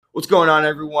What's going on,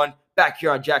 everyone? Back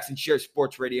here on Jackson Share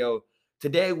Sports Radio.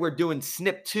 Today, we're doing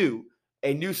Snip 2,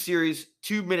 a new series,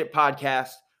 2-minute podcast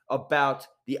about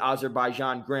the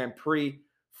Azerbaijan Grand Prix,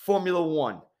 Formula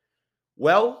One.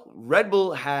 Well, Red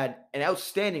Bull had an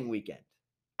outstanding weekend.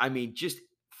 I mean, just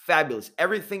fabulous.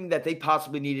 Everything that they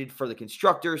possibly needed for the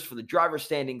constructors, for the driver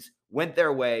standings, went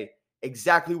their way.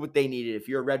 Exactly what they needed. If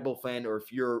you're a Red Bull fan, or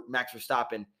if you're Max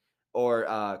Verstappen,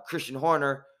 or Christian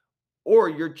Horner, or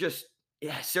you're just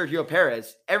Sergio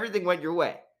Perez, everything went your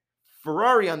way.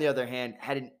 Ferrari, on the other hand,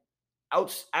 had an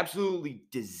absolutely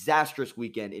disastrous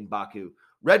weekend in Baku.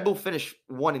 Red Bull finished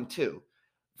 1 and 2.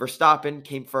 Verstappen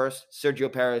came first,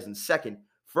 Sergio Perez in second.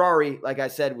 Ferrari, like I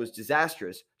said, was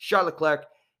disastrous. Charles Leclerc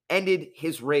ended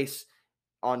his race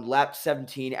on lap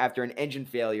 17 after an engine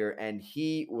failure, and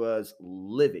he was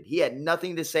livid. He had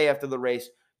nothing to say after the race.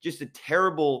 Just a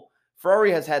terrible. Ferrari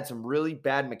has had some really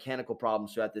bad mechanical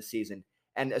problems throughout this season,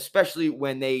 and especially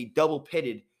when they double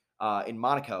pitted in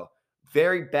Monaco.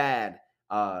 Very bad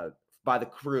by the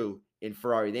crew in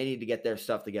Ferrari. They need to get their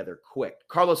stuff together quick.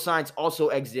 Carlos Sainz also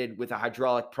exited with a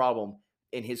hydraulic problem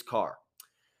in his car.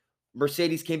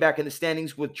 Mercedes came back in the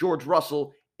standings with George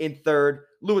Russell in third,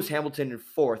 Lewis Hamilton in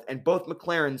fourth, and both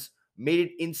McLarens made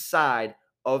it inside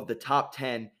of the top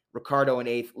 10, Ricciardo in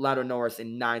eighth, Lando Norris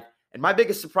in ninth. And my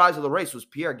biggest surprise of the race was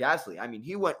Pierre Gasly. I mean,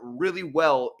 he went really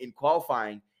well in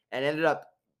qualifying and ended up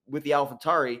with the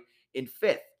AlphaTauri in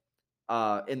fifth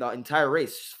in the entire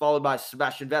race, followed by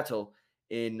Sebastian Vettel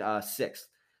in sixth.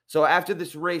 So after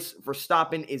this race,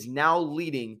 Verstappen is now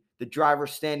leading the driver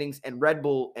standings, and Red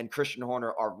Bull and Christian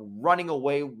Horner are running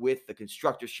away with the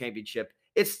Constructors' Championship.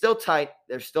 It's still tight.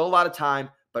 There's still a lot of time,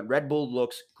 but Red Bull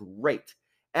looks great.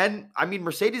 And, I mean,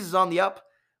 Mercedes is on the up,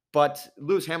 but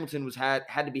Lewis Hamilton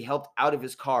had to be helped out of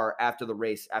his car after the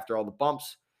race, after all the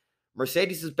bumps.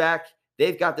 Mercedes is back.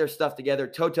 They've got their stuff together.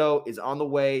 Toto is on the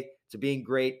way to being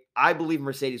great. I believe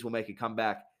Mercedes will make a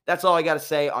comeback. That's all I got to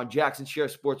say on Jackson Share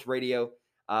Sports Radio.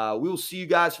 We will see you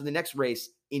guys for the next race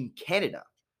in Canada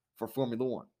for Formula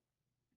One.